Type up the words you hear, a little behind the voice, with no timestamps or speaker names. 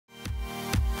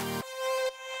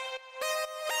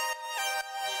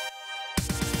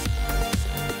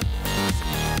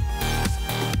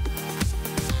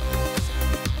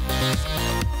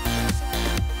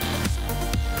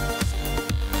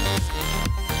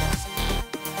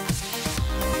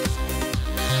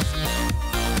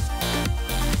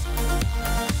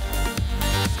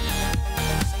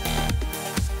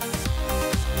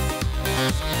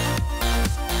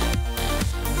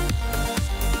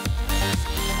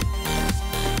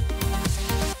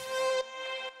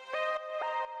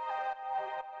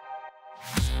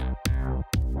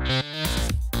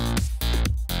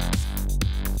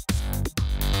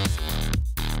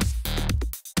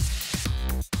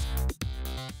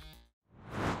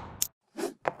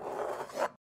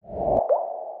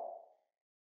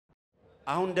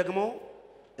አሁን ደግሞ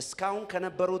እስካሁን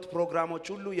ከነበሩት ፕሮግራሞች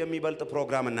ሁሉ የሚበልጥ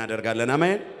ፕሮግራም እናደርጋለን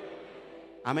አሜን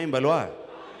አሜን በሏ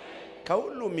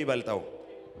ከሁሉ የሚበልጠው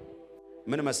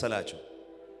ምን መሰላችሁ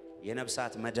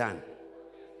የነፍሳት መዳን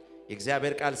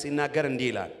የእግዚአብሔር ቃል ሲናገር እንዲህ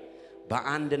ይላል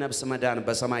በአንድ ነፍስ መዳን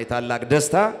በሰማይ ታላቅ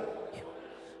ደስታ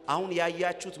አሁን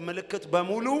ያያችሁት ምልክት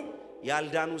በሙሉ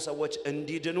ያልዳኑ ሰዎች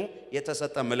እንዲድኑ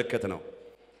የተሰጠ ምልክት ነው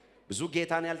ብዙ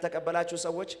ጌታን ያልተቀበላችሁ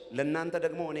ሰዎች ለእናንተ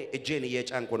ደግሞ እኔ እጄን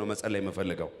እየጫንኩ ነው መጸለይ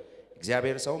የምፈልገው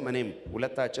እግዚአብሔር ሰው እኔም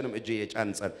ሁለታችንም እጄ እየጫን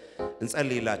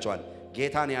እንጸልይላችኋል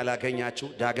ጌታን ያላገኛችሁ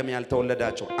ዳግም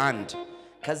ያልተወለዳችሁ አንድ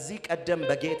ከዚህ ቀደም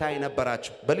በጌታ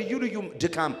የነበራችሁ በልዩ ልዩ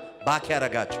ድካም ባክ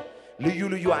ያረጋችሁ ልዩ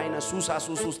ልዩ አይነ ሱስ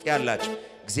ውስጥ ያላችሁ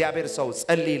እግዚአብሔር ሰው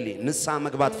ጸልይልኝ ንሳ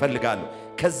መግባት ፈልጋለሁ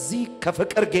ከዚህ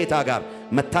ከፍቅር ጌታ ጋር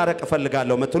መታረቅ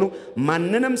ፈልጋለሁ መትሉ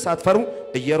ማንንም ሳትፈሩ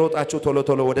እየሮጣችሁ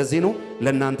ቶሎ ወደዚህ ነው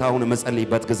ለእናንተ አሁን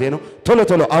መጸልይበት ጊዜ ነው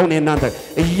ቶሎ አሁን እናንተ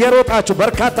እየሮጣችሁ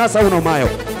በርካታ ሰው ነው ማየው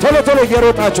ቶሎ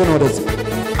እየሮጣችሁ ነው ወደዚህ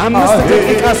 5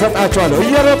 ደቂቃ ሰጣችኋለሁ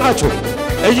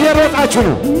እየሮጣችሁ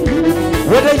ነው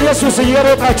ወደ ኢየሱስ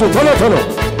እየሮጣችሁ ቶሎ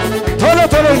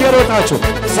እየሮጣችሁ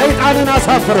ሰይጣንን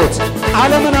አሳፈሩት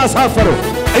ዓለምን አሳፈሩት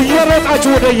እየሮጣችሁ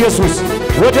ወደ ኢየሱስ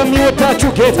ወደሚወዳችሁ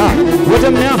ጌታ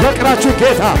ወደሚያፈቅራችሁ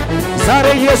ጌታ ዛሬ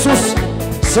ኢየሱስ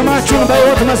ስማችሁን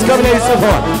በሕይወት መዝገብ ላይ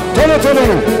ይጽፈዋል ቶሎ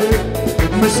ነው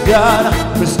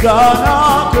ምስጋና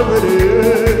ክብር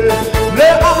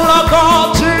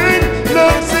ለአምላካችን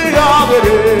ለእግዚአብሔር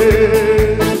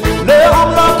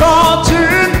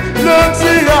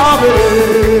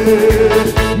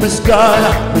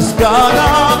ምስጋና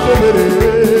ክብር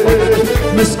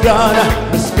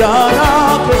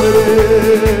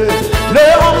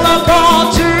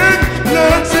ለአምላካችን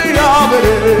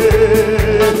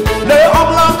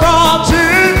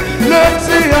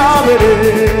ለእግዚአብሔር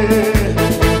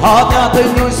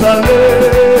ኃጢአተኞች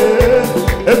ሳለን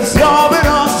እግዚአብሔር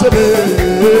አሰበን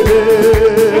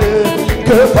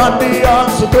ከፋንድያ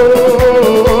አንስቶ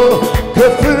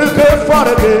ከፍ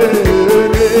አረገን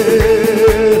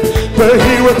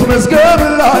በሕይወት መዝገብ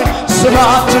ላይ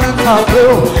ስማችንን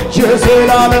ጻፈው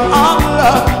የዘላለም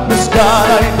አምላክ ምስጋና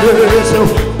ይድረሰው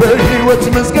በሕይወት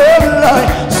መዝገብ ላይ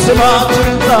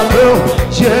ስማችንን ጻፈው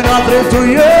የናዝሬቱ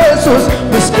ኢየሱስ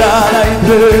ምስጋና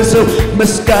ይድረሰው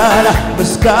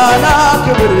ምስጋና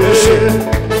ክብር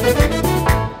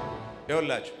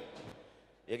ይሁንላችሁ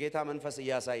የጌታ መንፈስ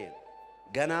እያሳየን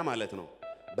ገና ማለት ነው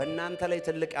በእናንተ ላይ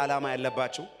ትልቅ ዓላማ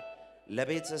ያለባችሁ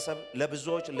ለቤተሰብ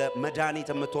ለብዙዎች ለመድኃኒት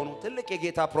የምትሆኑ ትልቅ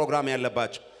የጌታ ፕሮግራም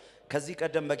ያለባችሁ ከዚህ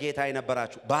ቀደም በጌታ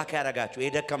የነበራችሁ ባክ ያረጋችሁ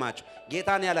የደከማችሁ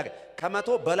ጌታን ያላገ ከመቶ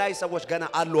በላይ ሰዎች ገና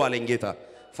አሉ አለኝ ጌታ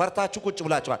ፈርታችሁ ቁጭ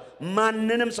ብላችኋል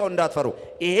ማንንም ሰው እንዳትፈሩ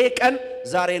ይሄ ቀን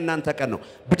ዛሬ እናንተ ቀን ነው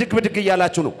ብድግ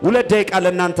እያላችሁ ነው 2 ደቂቃ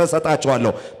ለእናንተ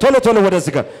ሰጣችኋለሁ ቶሎ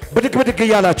ወደዚህ ጋር ብድግ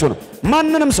እያላችሁ ነው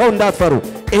ማንንም ሰው እንዳትፈሩ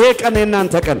ይሄ ቀን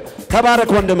የእናንተ ቀን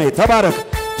ተባረክ ወንድሜ ተባረክ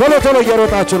ቶሎ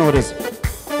እየሮጣችሁ ነው ወደዚህ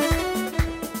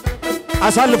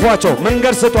አሳልፏቸው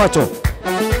መንገድ ስጧቸው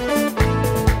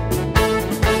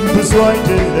ብዙ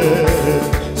አይደለም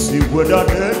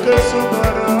ሲወዳደር ከሱ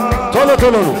ጋር ቶሎ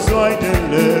ነው ብዙ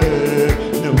አይደለም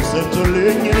ነው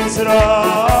ሰጥቶልኝ ስራ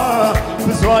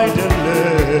ብዙ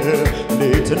አይደለም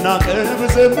ሌትና ቀን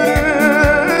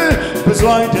ብዘምር ብዙ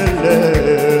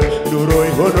አይደለም ኑሮይ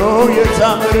ሆኖ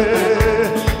የታመረ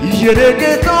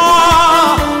የጌታ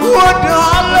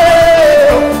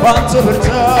ወዳለው ባንተ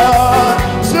ብርታት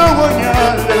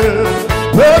ዘወኛለሁ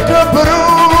በከበሩ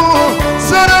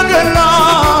ሰረገላ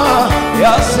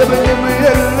ያሰበኝም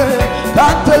የለ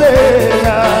ካንተ ሌላ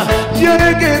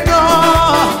የጌታ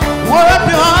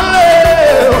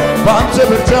ወዳለው ባንተ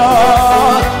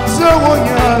ብርታት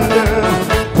ዘወኛለሁ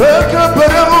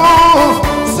በከበሩ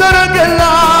ሰረገላ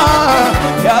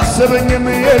ያሰበኝም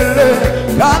የለ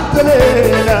ካንተ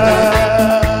ሌላ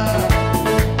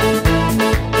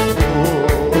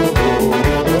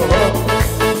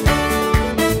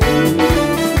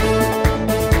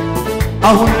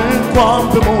አሁን እንኳን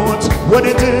ብሞት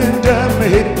ወዴት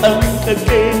እንደምሄድ ጠንቅቄ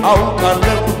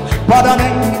አውቃለሁ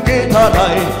ባዳነኝ ጌታ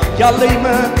ላይ ያለኝ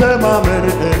መተማመን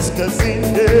እስከዚህ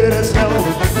ድረስ ነው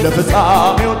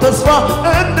ለፍጻሜው ተስፋ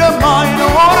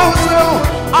እንደማይኖረው ሰው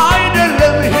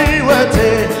አይደለም ሕይወቴ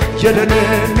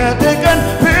የደህንነቴ ቀን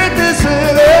ፊት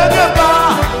ስለገባ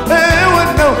እውን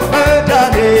ነው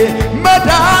መዳኔ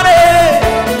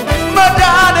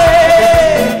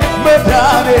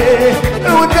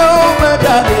እውን ነው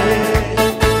መዳኔ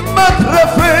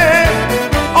መትረፌ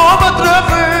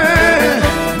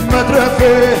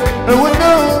እውን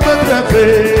ነው መትረፌ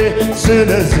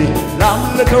ስለዚህ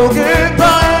ላምልከው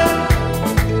ጌታዬ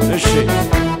እሺ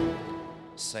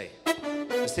ሳይ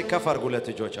እስቲ ከፍ አድርጉ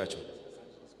ለትጆቻችሁ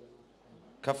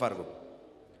ከፍ አድርጉ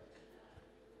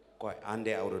ቆይ አንዴ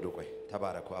አውርዱ ቆይ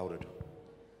ተባረኩ አውርዱ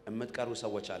እምትቀሩ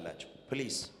ሰዎች አላችሁ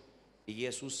ፕሊዝ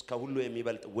ኢየሱስ ከሁሉ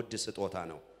የሚበልጥ ውድ ስጦታ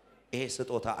ነው ይሄ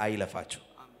ስጦታ አይለፋችሁ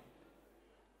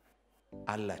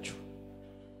አላችሁ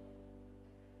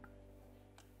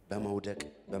በመውደቅ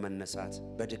በመነሳት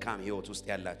በድካም ህይወት ውስጥ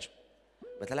ያላችሁ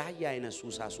በተለያየ አይነት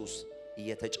ሱሳሱስ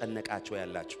እየተጨነቃችሁ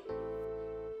ያላችሁ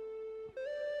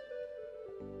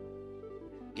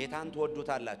ጌታን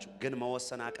ተወዱታላችሁ ግን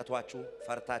መወሰን አቀቷችሁ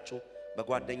ፈርታችሁ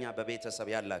በጓደኛ በቤተሰብ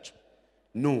ያላችሁ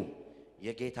ኑ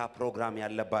የጌታ ፕሮግራም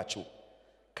ያለባችሁ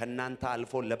ከናንተ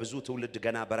አልፎ ለብዙ ትውልድ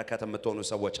ገና በረከት የምትሆኑ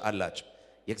ሰዎች አላችሁ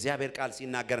የእግዚአብሔር ቃል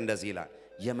ሲናገር እንደዚህ ይላል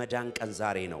የመዳን ቀን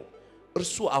ዛሬ ነው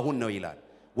እርሱ አሁን ነው ይላል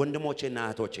ወንድሞቼና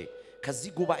እህቶቼ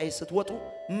ከዚህ ጉባኤ ስትወጡ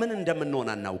ምን እንደምንሆን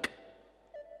አናውቅ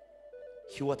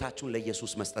ህይወታችሁን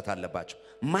ለኢየሱስ መስጠት አለባችሁ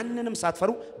ማንንም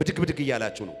ሳትፈሩ ብድግ ብድግ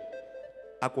ይያላችሁ ነው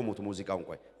አቆሙት ሙዚቃውን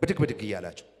ቆይ ብድግ ብድግ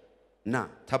ይያላችሁ ና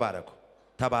ተባረኩ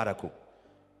ተባረኩ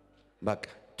በቃ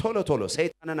ቶሎ ቶሎ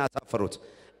ሰይጣንን አሳፍሩት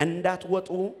እንዳትወጡ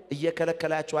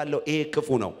እየከለከላችሁ ያለው ይሄ ክፉ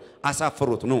ነው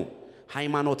አሳፍሩት ኑ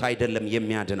ሃይማኖት አይደለም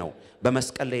የሚያድነው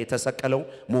በመስቀል ላይ የተሰቀለው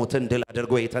ሞትን ድል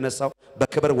አድርጎ የተነሳው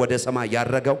በክብር ወደ ሰማይ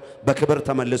ያረገው በክብር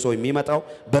ተመልሶ የሚመጣው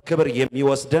በክብር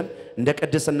የሚወስደን እንደ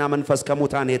ቅድስና መንፈስ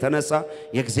ከሙታን የተነሳ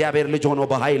የእግዚአብሔር ልጅ ሆኖ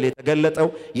በኃይል የተገለጠው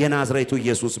የናዝሬቱ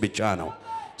ኢየሱስ ብቻ ነው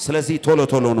ስለዚህ ቶሎ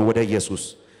ቶሎ ነው ወደ ኢየሱስ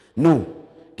ኑ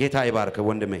ጌታ ይባርክ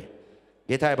ወንድሜ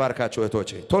ጌታ ይባርካችሁ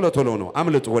እህቶቼ ቶሎ ቶሎ ነው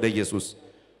አምልጡ ወደ ኢየሱስ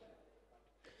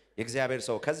የእግዚአብሔር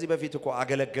ሰው ከዚህ በፊት እኮ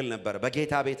አገለግል ነበር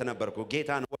በጌታ ቤት ነበርኩ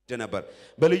ጌታን ወድ ነበር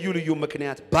በልዩ ልዩ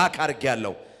ምክንያት ባክ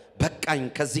አርጋለሁ በቃኝ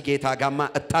ከዚህ ጌታ ጋማ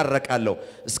እታረቃለሁ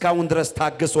እስካሁን ድረስ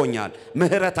ታግሶኛል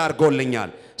ምህረት አርጎልኛል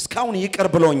እስካሁን ይቅር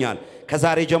ብሎኛል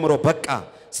ከዛሬ ጀምሮ በቃ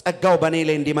ጸጋው በኔ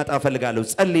ላይ እንዲመጣ ፈልጋለሁ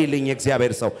ጸልይልኝ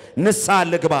የእግዚአብሔር ሰው ንስሐ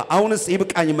ልግባ አሁንስ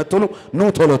ይብቃኝ የምትሉ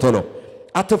ኑ ቶሎ ቶሎ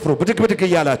አትፍሩ ብድግ ብድግ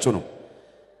ይያላችሁ ነው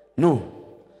ኑ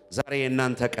ዛሬ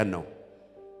እናንተ ቀን ነው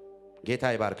ጌታ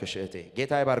ይባርክሽ እህቴ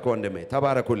ጌታ ይባርክ ወንድሜ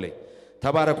ተባረኩልኝ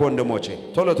ተባረኩ ወንድሞቼ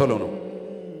ቶሎ ቶሎ ነው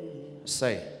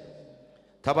እሰይ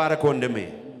ተባረኩ ወንድሜ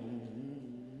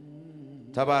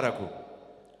ተባረኩ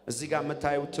እዚህ ጋር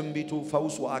መታዩ ትንቢቱ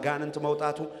ፈውሱ አጋንንት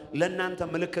መውጣቱ ለእናንተ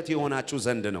ምልክት ይሆናችሁ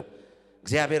ዘንድ ነው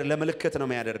እግዚአብሔር ለምልክት ነው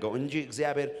የሚያደርገው እንጂ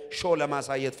እግዚአብሔር ሾው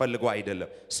ለማሳየት ፈልጎ አይደለም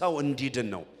ሰው እንዲድን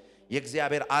ነው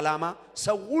የእግዚአብሔር ዓላማ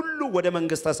ሰው ሁሉ ወደ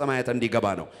መንግስተ ሰማያት እንዲገባ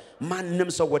ነው ማንንም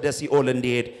ሰው ወደ ሲኦል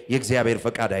እንዲሄድ የእግዚአብሔር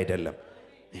ፈቃድ አይደለም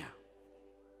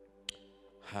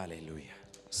ሃሌሉያ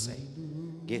ሰይ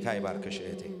ጌታ ይባርክሽ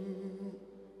እህቴ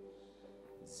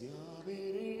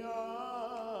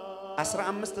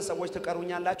 15 ሰዎች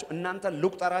ተቀሩኛላችሁ እናንተ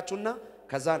ልቁጠራችሁና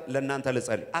ከዛ ለእናንተ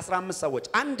ልጸልይ 15 ሰዎች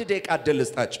አንድ ደቂቃ እድል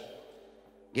ልስጣችሁ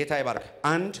ጌታ ይባርክ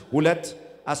 1 2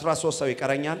 13 ሰው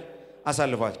ይቀረኛል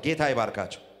አሳልፏችሁ ጌታ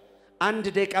ይባርካችሁ አንድ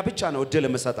ደቂቃ ብቻ ነው እድል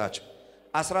የምሰጣችሁ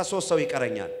 13 ሰው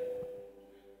ይቀረኛል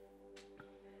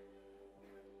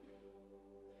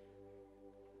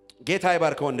ጌታ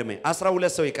ይባርክ ወንድሜ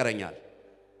 12 ሰው ይቀረኛል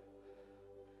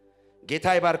ጌታ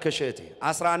ይባርክ እህቴ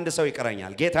 11 ሰው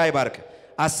ይቀረኛል ጌታ ይባርክ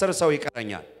 10 ሰው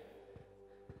ይቀረኛል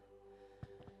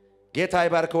ጌታ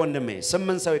ይባርክ ወንድሜ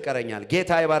 8 ሰው ይቀረኛል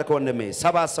ጌታ ይባርክ ወንድሜ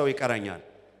 7 ሰው ይቀረኛል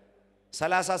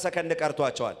 30 ሰከንድ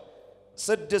ቀርቷቸዋል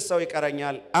 6 ሰው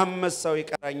ይቀረኛል 5 ሰው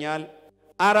ይቀረኛል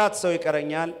 4 ሰው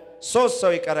ይቀረኛል 3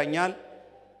 ሰው ይቀረኛል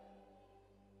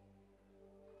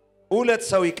 2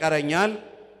 ሰው ይቀረኛል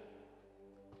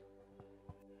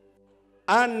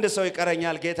 1 ሰው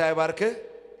ይቀረኛል ጌታ ይባርክ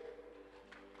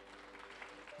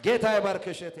ጌታ ይባርክ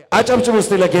እሺ አጨብጭቡ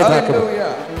እስቲ ለጌታ ክብር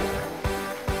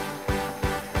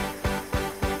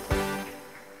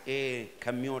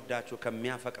ከሚወዳችሁ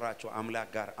ከሚያፈቅራችሁ አምላክ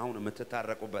ጋር አሁን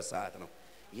የምትታረቁበት ሰዓት ነው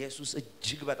ኢየሱስ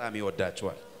እጅግ በጣም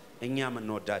ይወዳችኋል እኛም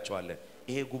እንወዳችኋለን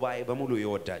ይሄ ጉባኤ በሙሉ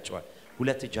ይወዳችኋል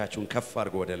ሁለት እጃችሁን ከፍ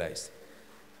አድርጉ ወደ ላይ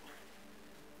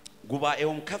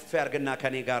ጉባኤውን ከፍ ያርግና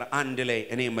ከኔ ጋር አንድ ላይ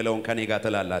እኔ የምለውን ከኔ ጋር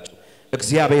ተላላችሁ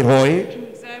እግዚአብሔር ሆይ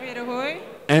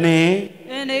እኔ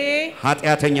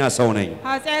ኃጢአተኛ ሰው ነኝ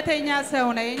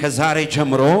ከዛሬ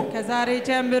ጀምሮ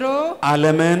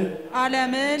ዓለምን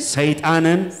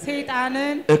ሰይጣንን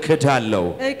እክዳለሁ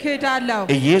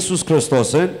ኢየሱስ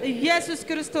ክርስቶስን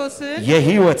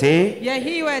የሕይወቴ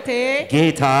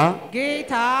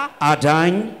ጌታ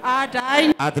አዳኝ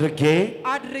አድርጌ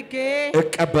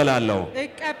እቀበላለሁ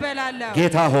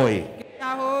ጌታ ሆይ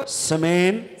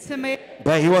ስሜን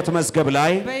በሕይወት መዝገብ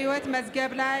ላይ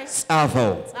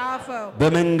ጻፈው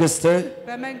በመንግስት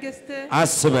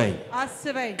አስበኝ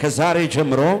ከዛሬ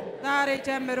ጀምሮ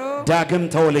ዳግም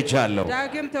ተወልጃለሁ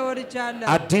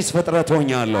አዲስ ፍጥረት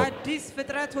ሆኛለሁ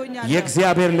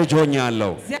የእግዚአብሔር ልጅ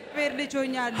ሆኛለሁ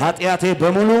ኃጢአቴ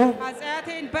በሙሉ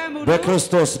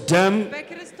በክርስቶስ ደም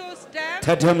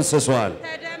ተደምስሷል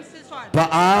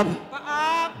በአብ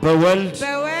በወልድ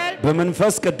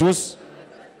በመንፈስ ቅዱስ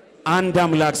አንድ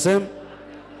አምላክ ስም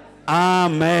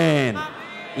አሜን።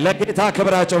 ለጌታ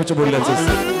ክብር አጨብጭቡለት።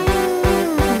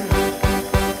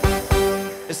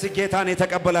 እስቲ ጌታን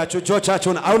የተቀበላችሁ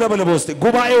እጆቻችሁን አውለብልቡ። እስቲ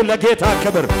ጉባኤው ለጌታ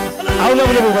ክብር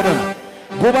አውለብልቡ። በደንብ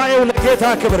ጉባኤው ለጌታ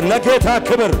ክብር፣ ለጌታ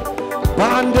ክብር።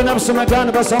 በአንድ ነፍስ መዳን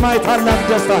በሰማይ ታላቅ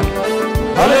ደስታ፣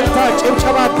 እልልታ፣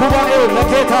 ጭብጨባ። ጉባኤው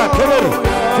ለጌታ ክብር፣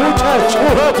 ፉጨት፣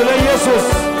 ጩኸት ለኢየሱስ።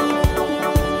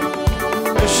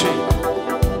 እሺ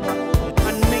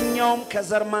ማንኛውም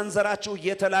ከዘር ማንዘራችሁ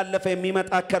እየተላለፈ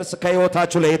የሚመጣ ከርስ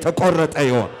ከሕይወታችሁ ላይ የተቆረጠ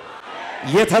ይሆን፣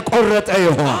 የተቆረጠ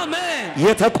ይሆን፣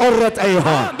 የተቆረጠ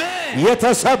ይሆን፣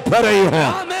 የተሰበረ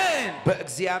ይሆን።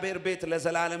 በእግዚአብሔር ቤት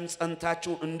ለዘላለም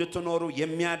ጸንታችሁ እንድትኖሩ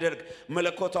የሚያደርግ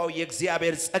መለኮታዊ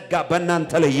የእግዚአብሔር ጸጋ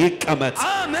በእናንተ ላይ ይቀመጥ፣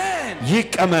 አሜን፣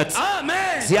 ይቀመጥ።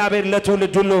 እግዚአብሔር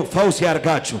ለትውልድ ሁሉ ፈውስ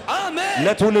ያርጋችሁ።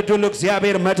 ለትውልድ ሁሉ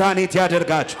እግዚአብሔር መድኃኒት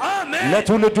ያደርጋችሁ።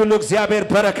 ለትውልድ ሁሉ እግዚአብሔር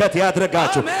በረከት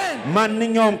ያድርጋችሁ።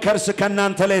 ማንኛውም ከርስ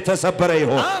ከእናንተ ላይ የተሰበረ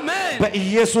ይሆን፣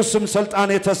 በኢየሱስ ስም ስልጣን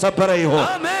የተሰበረ ይሆን፣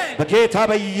 በጌታ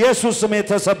በኢየሱስ ስም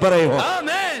የተሰበረ ይሆን።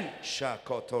 አሜን።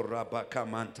 ሻኮቶራ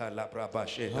ባካማንታ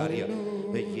ላብራባሼ ታሪያ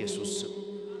በኢየሱስ ስም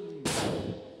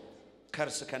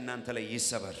ከርስ ከእናንተ ላይ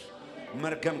ይሰበር፣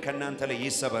 መርገም ከእናንተ ላይ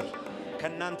ይሰበር።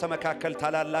 ከእናንተ መካከል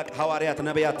ታላላቅ ሐዋርያት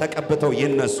ነቢያት ተቀብተው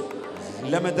ይነሱ።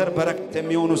 ለምድር በረከት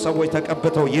የሚሆኑ ሰዎች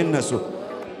ተቀብተው ይነሱ።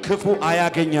 ክፉ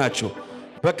አያገኛችሁ።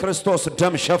 በክርስቶስ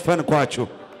ደም ሸፈንኳችሁ።